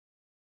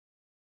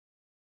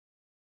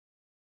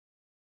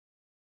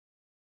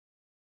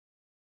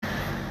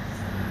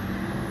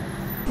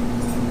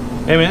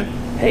Hey, man.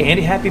 Hey,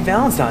 Andy, happy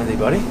Valentine's Day,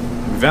 buddy.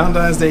 Happy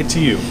Valentine's Day to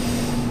you.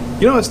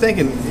 You know, I was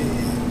thinking,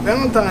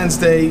 Valentine's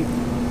Day,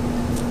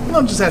 you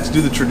don't just have to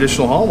do the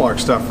traditional Hallmark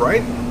stuff,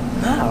 right?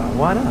 No,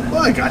 why not?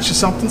 Well, I got you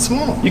something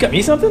small. You got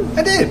me something?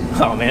 I did.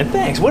 Oh, man,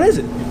 thanks. What is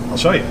it? I'll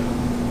show you.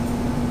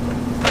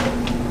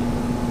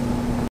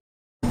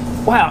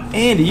 Wow,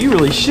 Andy, you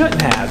really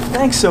shouldn't have.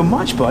 Thanks so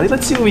much, buddy.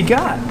 Let's see what we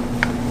got.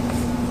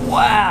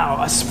 Wow,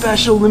 a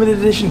special limited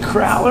edition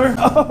crowler.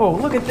 Oh,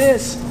 look at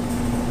this.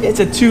 It's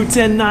a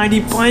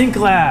 21090 pint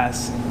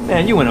glass.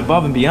 Man, you went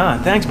above and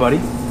beyond. Thanks, buddy.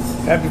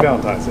 Happy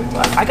Valentine's Day.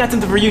 I got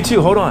something for you,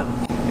 too. Hold on.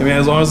 I mean,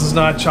 as long as it's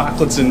not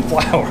chocolates and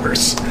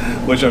flowers,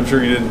 which I'm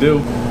sure you didn't do.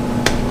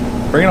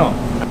 Bring it on.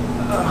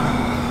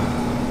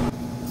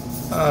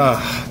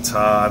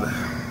 Todd.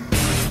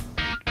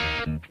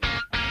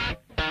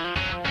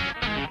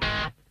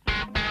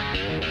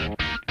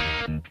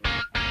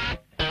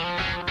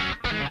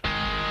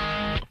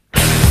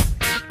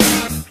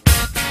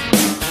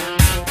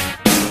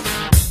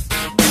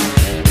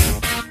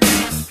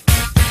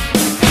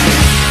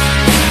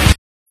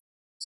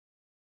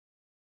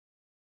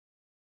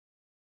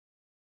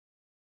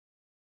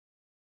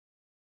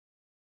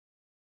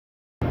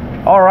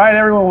 All right,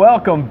 everyone,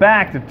 welcome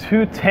back to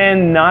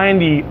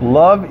 21090.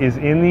 Love is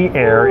in the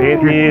air.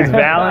 It is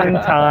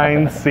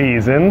Valentine's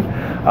season.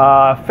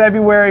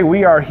 February,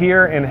 we are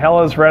here in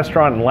Hella's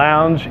Restaurant and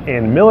Lounge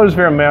in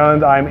Millersville,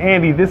 Maryland. I'm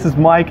Andy, this is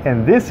Mike,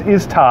 and this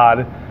is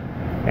Todd.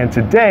 And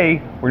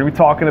today, we're going to be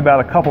talking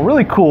about a couple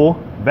really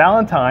cool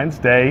Valentine's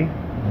Day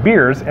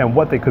beers and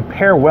what they could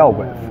pair well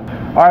with.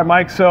 All right,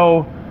 Mike,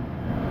 so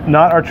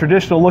not our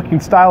traditional looking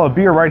style of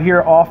beer right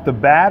here off the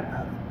bat.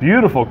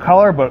 Beautiful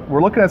color, but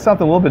we're looking at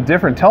something a little bit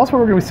different. Tell us what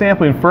we're going to be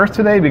sampling first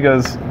today,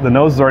 because the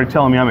nose is already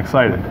telling me I'm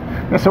excited.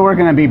 So we're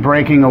going to be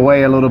breaking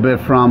away a little bit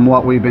from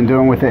what we've been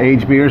doing with the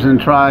aged beers and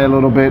try a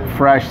little bit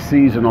fresh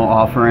seasonal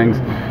offerings.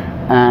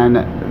 And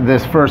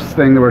this first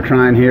thing that we're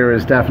trying here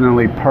is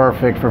definitely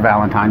perfect for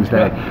Valentine's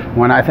Day. Yeah.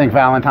 When I think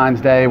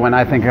Valentine's Day, when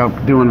I think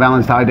of doing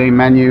Valentine's Day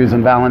menus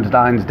and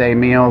Valentine's Day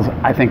meals,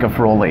 I think of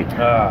Fruli.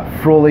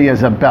 Fruli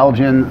is a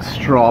Belgian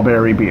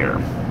strawberry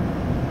beer.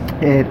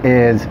 It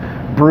is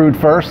brewed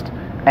first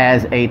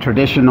as a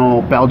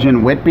traditional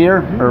Belgian wit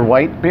beer or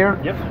white beer,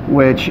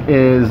 which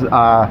is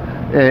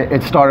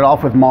it started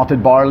off with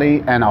malted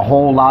barley and a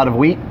whole lot of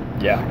wheat.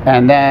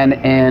 And then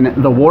in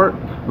the wort,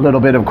 a little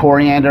bit of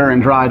coriander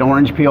and dried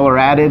orange peel are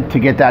added to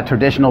get that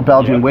traditional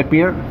Belgian wit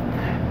beer.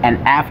 And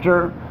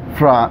after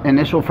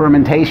initial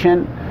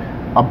fermentation,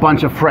 a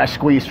bunch of fresh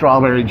squeezed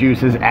strawberry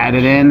juice is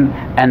added in,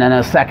 and then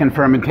a second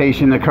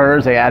fermentation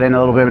occurs. They add in a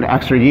little bit of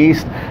extra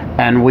yeast,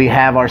 and we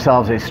have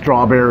ourselves a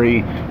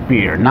strawberry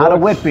beer. Not a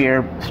wit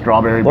beer,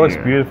 strawberry beer. Looks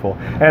beautiful.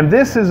 And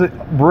this is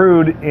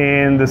brewed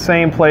in the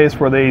same place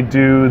where they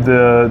do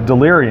the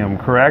delirium,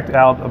 correct?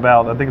 Out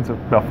about, I think it's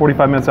about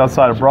 45 minutes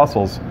outside of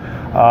Brussels.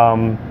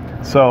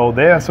 So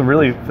they have some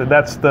really,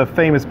 that's the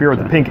famous beer with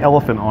the pink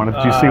elephant on it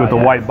that you see with the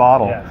white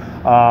bottle.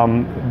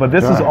 But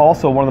this is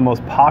also one of the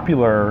most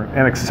popular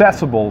and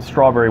accessible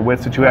strawberry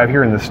wits that you have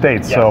here in the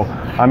States. So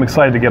I'm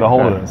excited to get a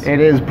hold of this. It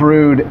is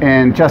brewed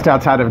in just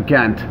outside of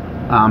Ghent,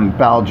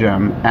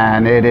 Belgium,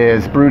 and it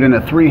is brewed in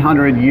a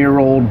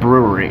 300-year-old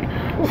brewery.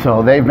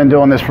 So they've been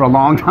doing this for a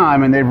long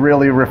time, and they've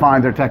really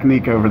refined their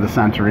technique over the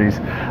centuries.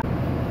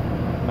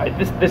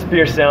 This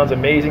beer sounds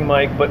amazing,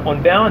 Mike, but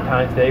on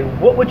Valentine's Day,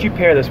 what would you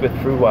pair this with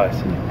fruit-wise?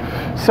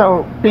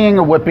 So, being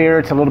a wit beer,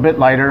 it's a little bit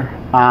lighter.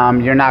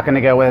 You're not going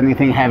to go with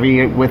anything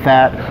heavy with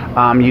that.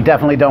 You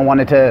definitely don't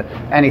want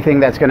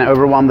anything that's going to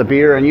overwhelm the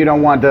beer, and you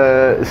don't want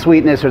the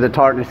sweetness or the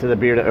tartness of the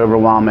beer to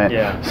overwhelm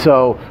it.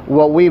 So,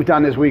 what we've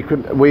done is we've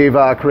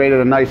created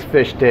a nice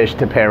fish dish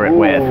to pair it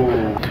with.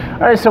 All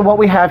right, so what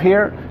we have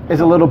here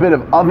is a little bit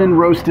of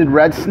oven-roasted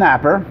red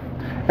snapper,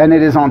 and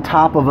it is on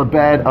top of a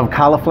bed of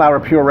cauliflower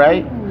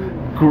puree,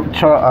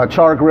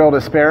 char-grilled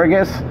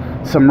asparagus,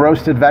 some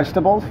roasted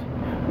vegetables,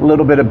 a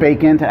little bit of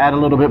bacon to add a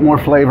little bit more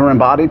flavor and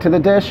body to the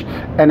dish,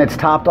 and it's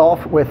topped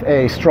off with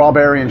a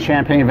strawberry and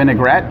champagne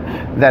vinaigrette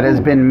that has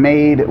been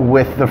made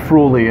with the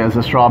Fruli as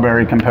a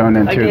strawberry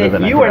component to the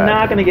vinaigrette. You are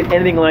not going to get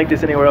anything like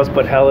this anywhere else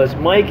but Hella's.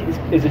 Mike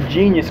is a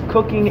genius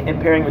cooking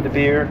and pairing with the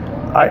beer.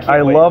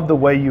 I love the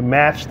way you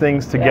match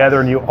things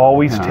together, and you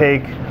always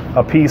take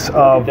a piece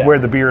of where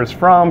the beer is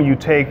from. You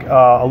take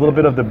a little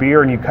bit of the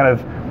beer and you kind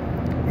of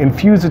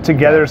infuse it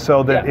together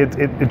so that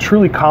it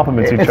truly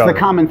complements each other. It's the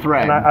common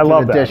thread. And I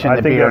love that.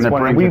 I think that's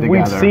one.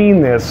 We've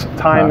seen this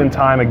time and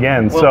time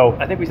again. Well, so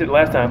I think we said it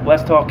last time.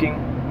 Less talking,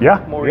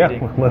 more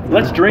eating.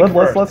 Let's drink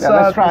first.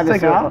 Let's try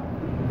this out.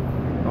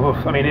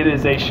 Oof, I mean, it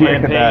is a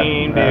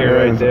champagne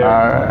beer right there.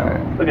 All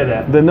right. Look at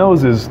that. The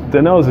nose is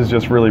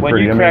just really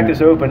pretty. When you crack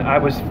this open, I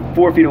was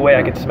 4 feet away.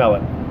 I could smell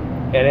it,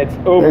 and it's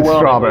overwhelming. It's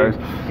strawberries.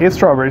 It's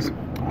strawberries.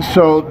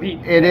 So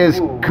it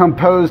is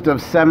composed of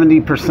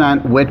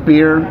 70% wit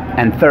beer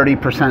and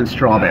 30%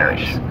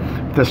 strawberries.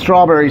 The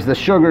strawberries, the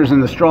sugars in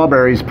the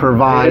strawberries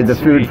provide the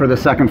food for the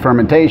second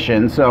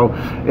fermentation. So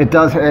it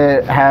does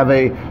have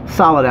a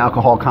solid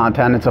alcohol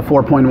content. It's a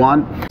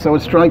 4.1. So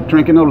it's like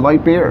drinking a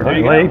light beer.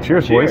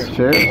 Cheers, boys.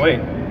 Cheers.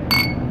 Wait.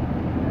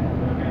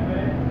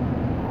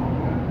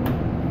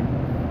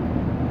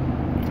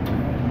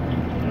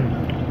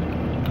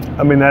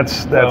 I mean,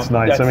 that's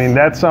nice. I mean,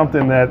 that's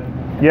something that,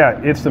 yeah,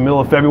 it's the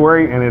middle of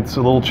February and it's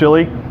a little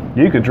chilly.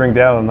 You could drink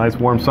that on a nice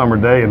warm summer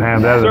day and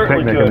have that as a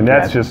picnic. I mean,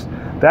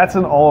 that's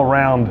an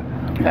all-around,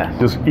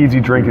 just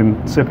easy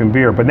drinking, sipping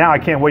beer. But now I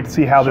can't wait to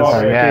see how this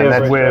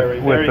is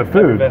with the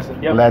food.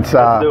 Yep. Let's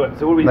do it.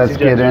 So what do we let's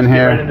get in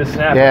here.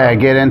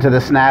 Get into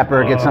the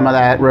snapper. Get some of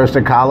that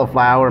roasted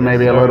cauliflower,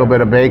 maybe a little bit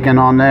of bacon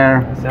on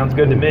there. Sounds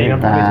good to me.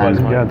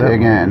 And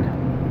dig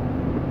in.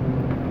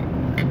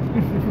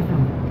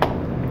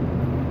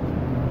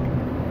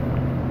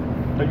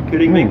 Are you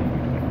kidding me?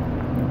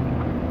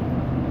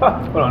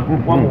 Hold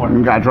on, one more.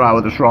 You gotta try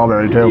with the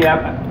strawberry too.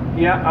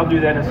 Yeah, I'll do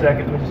that in a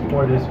second. Let me just get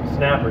more of this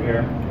snapper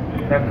here.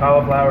 That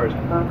cauliflower is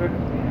perfect.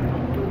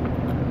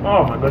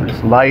 Oh my goodness.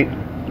 It's light.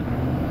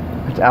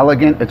 It's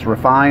elegant. It's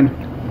refined.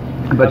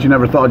 But you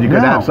never thought you could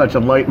have such a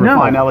light,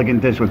 refined,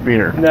 elegant dish with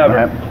beer. Never.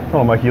 Right?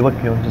 Oh, Mike, you look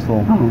just a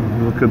little,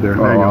 you look good there.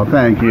 There you go.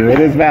 Thank you. It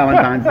is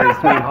Valentine's Day,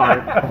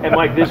 sweetheart. And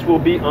Mike, this will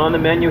be on the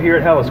menu here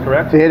at Hellas,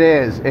 correct? It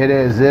is. It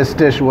is. This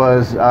dish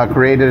was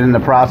created in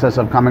the process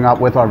of coming up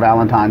with our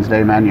Valentine's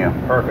Day menu.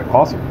 Perfect.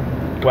 Awesome.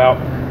 Well,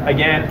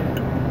 again,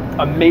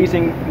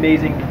 amazing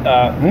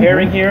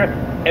pairing here.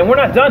 And we're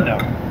not done though.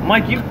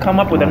 Mike, you've come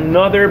up with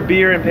another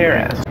beer and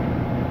pairing.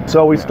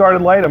 So we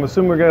started light. I'm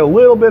assuming we're getting a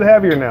little bit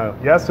heavier now.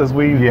 Yes, as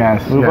we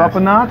move up a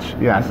notch?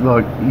 Yes.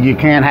 Look, you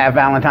can't have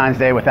Valentine's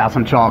Day without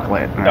some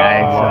chocolate,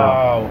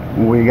 right?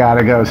 So we got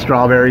to go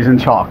strawberries and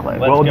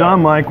chocolate. Well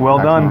done, Mike. Well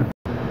done.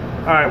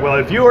 All right, well,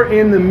 if you are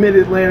in the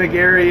Mid-Atlantic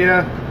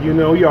area, you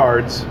know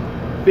Yards.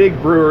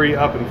 Big brewery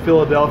up in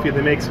Philadelphia.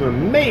 They make some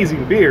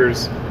amazing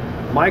beers.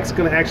 Mike's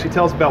going to actually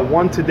tell us about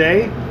one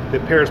today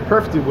that pairs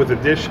perfectly with a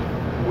dish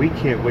we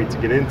can't wait to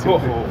get into.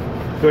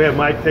 Go ahead,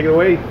 Mike, take it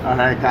away. All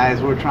right, guys,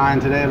 we're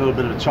trying today a little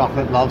bit of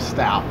Chocolate Love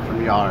Stout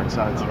from Yards.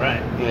 So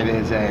it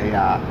is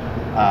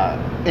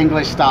a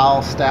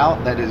English-style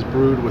stout that is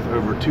brewed with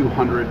over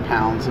 200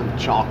 pounds of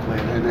chocolate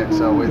in it,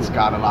 so it's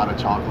got a lot of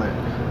chocolate.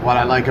 What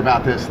I like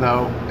about this,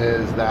 though,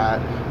 is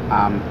that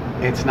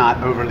it's not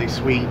overly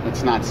sweet,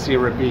 it's not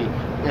syrupy.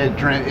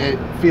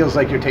 It feels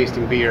like you're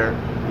tasting beer.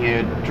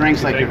 It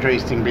drinks like you're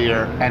tasting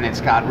beer, and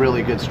it's got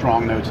really good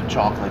strong notes of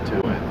chocolate to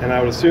it. And I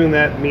would assume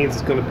that means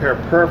it's going to pair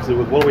perfectly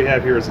with what we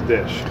have here as a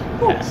dish.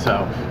 Yeah,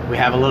 so we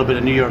have a little bit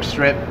of New York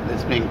strip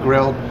that's being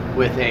grilled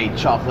with a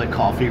chocolate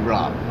coffee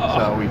rub.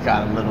 So we've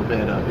got a little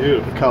bit of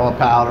cocoa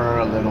powder,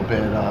 a little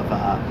bit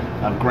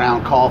of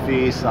ground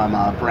coffee, some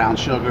brown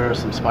sugar,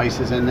 some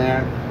spices in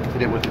there.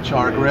 Did it with the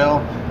char grill,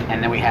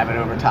 and then we have it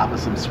over top of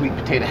some sweet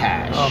potato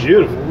hash.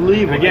 Beautiful.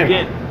 And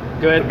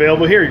again, go ahead.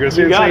 Available here. You're going to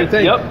see the same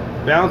thing. Yep.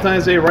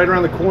 Valentine's Day right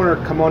around the corner.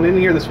 Come on in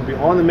here. This will be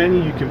on the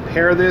menu. You can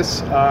pair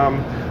this.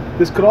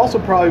 This could also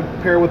probably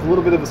pair with a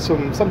little bit of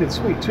something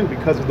sweet too,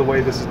 because of the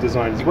way this is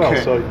designed as well.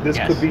 So this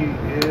could be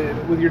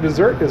with your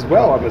dessert as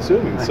well, I'm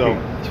assuming. So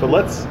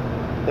let's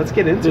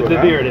get into it.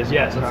 The beer it is.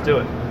 Yes, let's do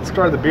it. Let's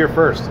start with the beer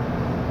first.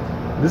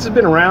 This has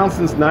been around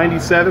since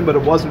 '97, but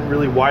it wasn't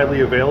really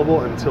widely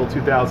available until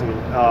 2000.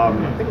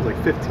 I think it was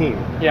like 15.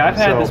 Yeah, I've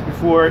had this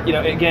before. You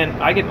know, again,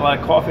 I get a lot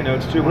of coffee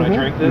notes too when I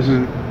drink this.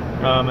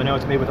 I know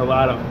it's made with a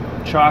lot of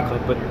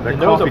chocolate, but that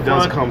the coffee nose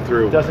does come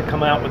through. It doesn't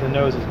come out with the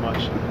nose as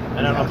much.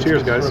 I don't know if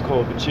cheers, guys. Sort of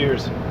cold, but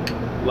cheers.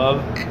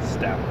 Love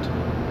Stout.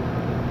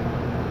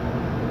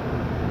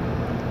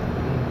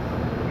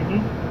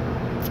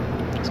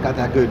 It's got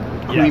that good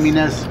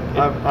creaminess.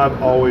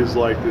 I've always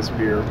liked this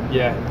beer.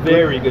 Yeah,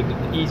 very good,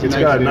 easy. It's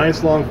got a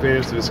nice long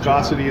finish. The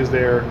viscosity is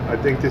there. I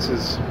think this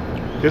is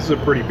a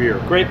pretty beer.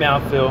 Great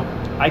mouthfeel.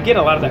 I get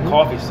a lot of that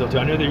coffee still too.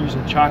 I know they're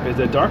using chocolate. Is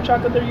that dark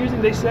chocolate they're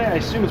using? They say. I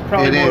assume it's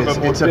probably more of a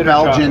more It's a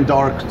Belgian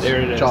dark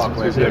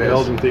chocolate. It's a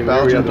Belgian theme.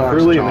 There we have the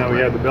Fruli, and now we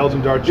have the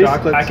Belgian dark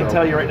chocolate. I can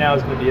tell you right now,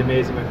 it's going to be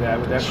amazing with that.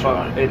 With that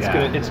coffee,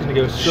 it's going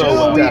to go so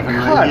well.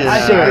 Definitely. I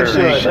think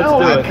it should.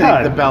 I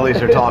think the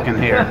bellies are talking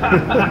here.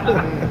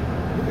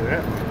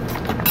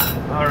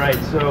 All right,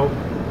 so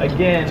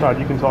again, Todd,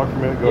 you can talk for a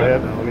minute. Go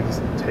ahead. Let me just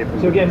tape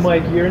it. So again,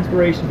 Mike, your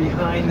inspiration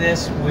behind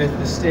this with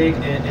the steak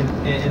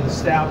and the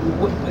stout.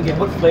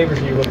 What flavors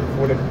are you looking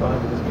for to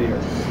combine with this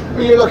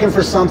beer? You're looking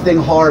for something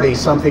hearty,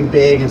 something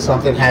big, and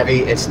something heavy.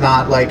 It's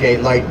not like a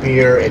light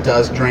beer. It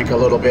does drink a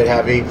little bit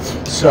heavy.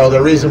 So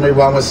the reason we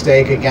went with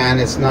steak, again,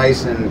 it's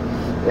nice and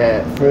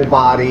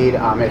full-bodied.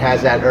 It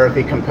has that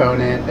earthy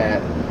component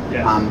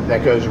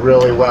that goes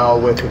really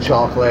well with the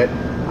chocolate.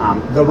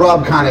 The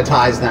rub kind of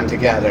ties them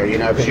together, you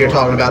know, because you're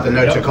talking about the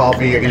notes of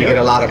coffee. You're going to get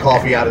a lot of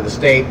coffee out of the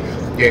steak.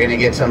 You're going to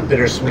get some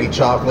bittersweet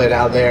chocolate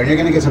out there, and you're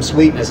going to get some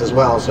sweetness as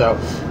well. So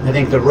I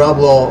think the rub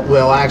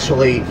will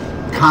actually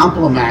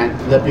complement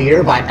the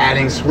beer by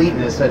adding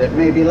sweetness that it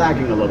may be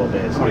lacking a little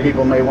bit. Some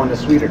people may want a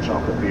sweeter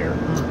chocolate beer.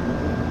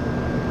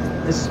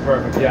 This is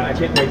perfect. Yeah, I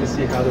can't wait to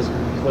see how this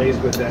plays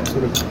with that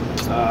sort of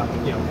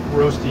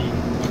roasty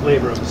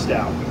flavor of the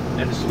stout.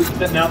 And the sweet,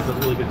 that mouthfeel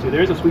is really good too.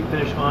 There is a sweet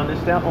finish on this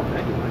stout. Oh,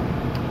 thank you, Mike.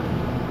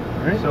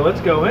 All right, so let's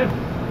go in.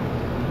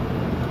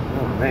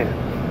 Oh man.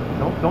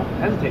 Don't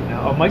hesitate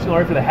now. Oh, Mike's going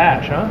right for the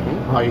hash, huh?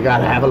 Oh, you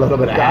gotta have a little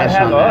bit of Gotta hash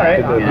have, on all that.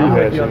 right. Good I'm hash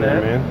with you on in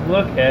there, that. man.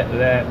 Look at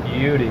that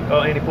beauty.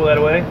 Oh, Andy, pull that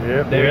away.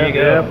 Yep, There yep, you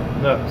go.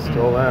 yep. Look.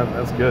 Stole that.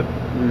 That's good.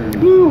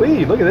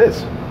 Ooh-wee, look at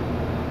this.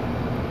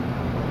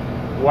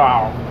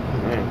 Wow.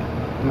 Man,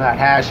 And that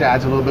hash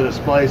adds a little bit of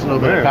spice, a little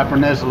bit of Man.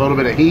 pepperness, a little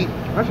bit of heat.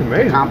 That's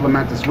amazing.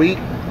 Complement the sweet.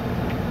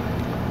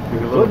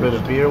 Get a little bit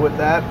of beer with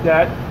that.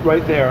 That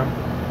right there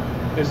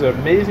is an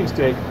amazing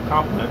steak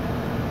compliment.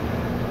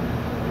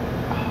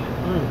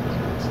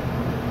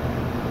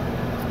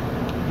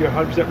 You're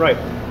 100% right.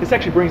 This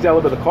actually brings out a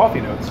little bit of the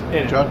coffee notes in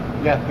it.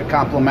 Yeah, the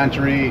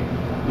complementary,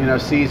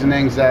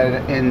 seasonings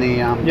that in the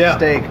Yeah.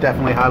 steak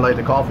definitely highlight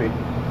the coffee.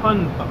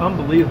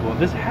 Unbelievable.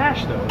 This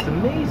hash, though, it's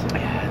amazing.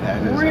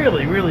 That is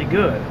Really, really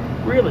good.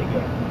 Really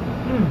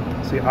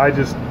good. See, I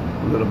just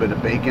a little bit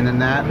of bacon in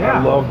that. Yeah.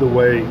 I love the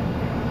way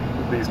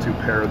these two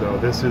pair, though.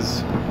 This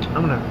is,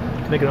 I'm going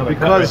to make another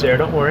cut right Because- there.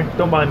 Don't worry.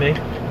 Don't mind me.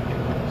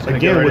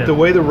 again, with the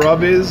way the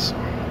rub is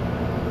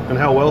and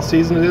how well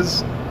seasoned it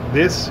is,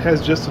 this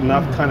has just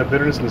enough kind of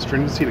bitterness and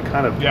astringency to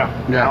kind of Yeah.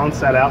 balance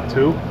that out,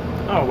 too.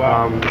 Oh,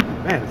 wow.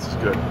 Man, this is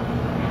good.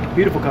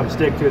 Beautiful cut of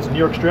steak, too. It's New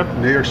York strip.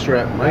 New York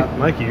strip.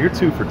 Mikey, you're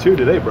 2 for 2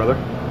 today, brother.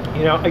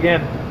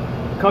 Again,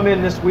 come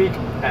in this week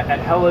at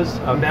Hella's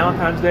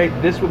Valentine's Day.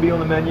 This will be on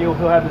the menu.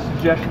 He'll have the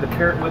suggestion to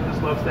pair it with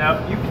this Love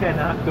Stout. You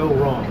cannot go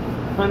wrong.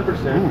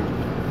 100%.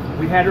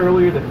 We had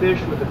earlier the fish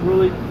with the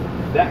Fruli.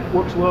 That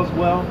works well as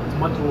well. It's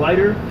much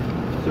lighter.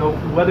 So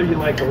whether you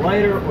like the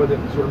lighter or the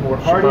sort of more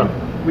hearty,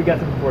 we got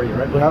something for you,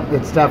 right? Yep,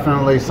 it's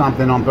definitely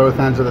something on both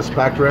ends of the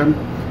spectrum.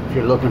 If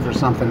you're looking for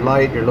something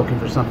light, you're looking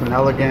for something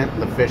elegant,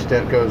 the fish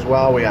dip goes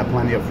well. We have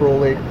plenty of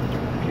Fruli.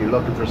 If you're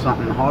looking for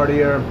something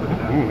hardier, Look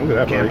at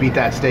that, can't buddy. beat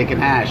that steak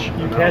and hash.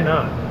 You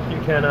cannot. You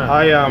cannot.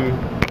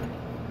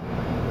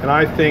 And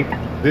I think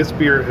this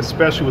beer,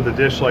 especially with a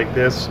dish like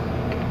this,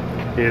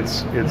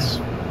 it's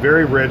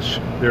very rich.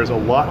 There's a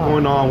lot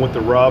going on with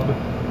the rub.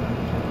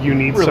 You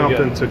need Really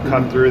something good. to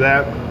cut through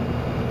that.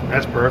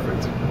 That's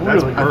perfect.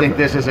 That's Really. perfect. I think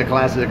this is a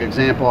classic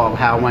example of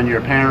how when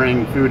you're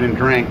pairing food and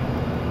drink,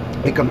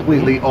 it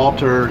completely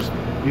alters,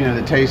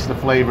 the taste, the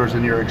flavors,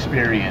 and your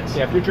experience.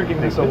 Yeah, if you're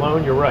drinking this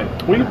alone, you're right.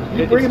 Well, you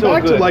It's bring it still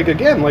back to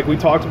good. like we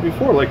talked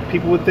before. Like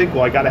people would think,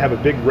 well, I got to have a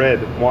big red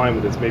wine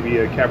with this, maybe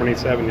a Cabernet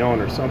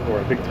Sauvignon or something, or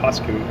a big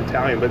Tuscan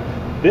Italian. But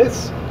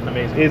this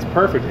Amazing. is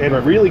perfect and it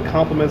really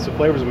complements the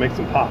flavors and makes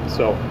them pop.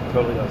 So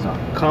Totally does.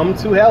 come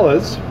to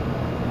Hella's,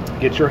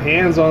 get your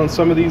hands on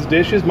some of these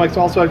dishes. Mike's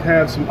also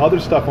have some other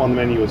stuff on the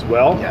menu as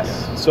well.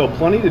 Yes. So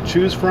plenty to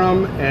choose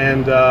from,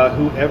 and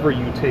whoever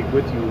you take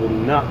with you will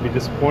not be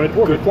disappointed.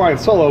 Or if you're flying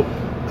solo,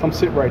 come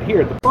sit right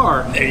here at the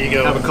bar. There you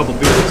go. Have a couple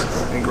beers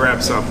and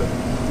grab something.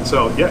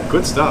 So yeah,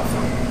 good stuff.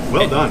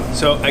 Well done.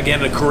 So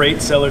again, a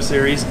great Cellar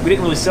Series. We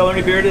didn't really sell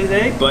any beer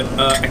today, but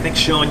I think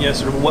showing you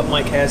sort of what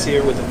Mike has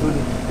here with the food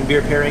and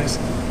beer pairings,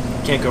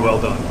 can't go Well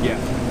wrong. done.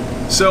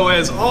 Yeah. So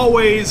as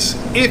always,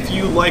 if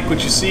you like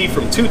what you see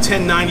from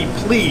 21090,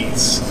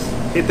 please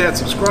hit that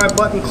subscribe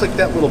button, click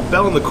that little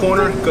bell in the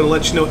corner. Going to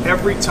let you know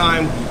every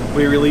time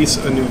we release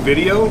a new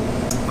video.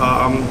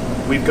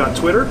 We've got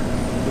Twitter,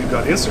 we've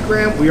got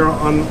Instagram, we are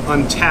on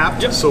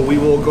Untappd, so we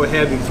will go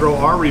ahead and throw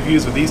our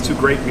reviews of these two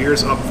great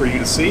beers up for you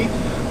to see.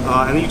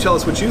 And then you tell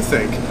us what you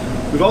think.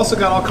 We've also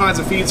got all kinds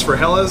of feeds for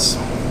Hella's.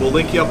 We'll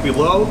link you up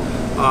below.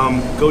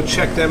 Go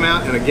check them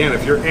out. And again,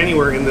 if you're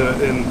anywhere in the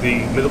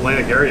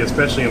Mid-Atlantic area,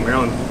 especially in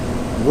Maryland,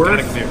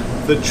 worth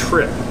the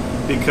trip,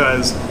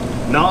 because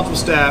knowledgeable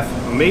staff,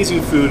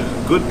 amazing food,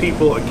 good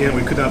people. Again,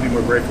 we could not be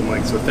more grateful,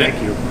 Mike. So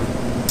thank you.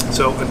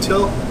 So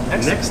until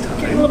next time.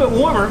 Getting a little bit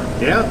warmer.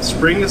 Yeah,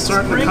 spring is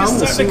starting to Spring is come.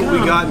 We'll see starting what to we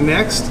come. got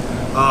next.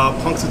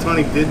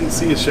 Punxsutawney didn't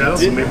see a shadow,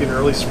 so maybe an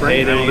early spring.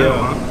 Hey, there I you don't go.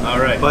 know, huh? All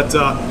right. But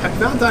happy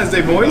Valentine's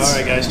Day, boys. All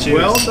right, guys. Cheers.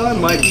 Well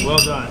done, Mikey. Well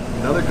done.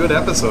 Another good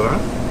episode,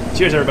 huh?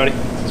 Cheers, everybody.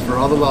 This is for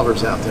all the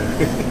lovers out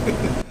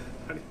there.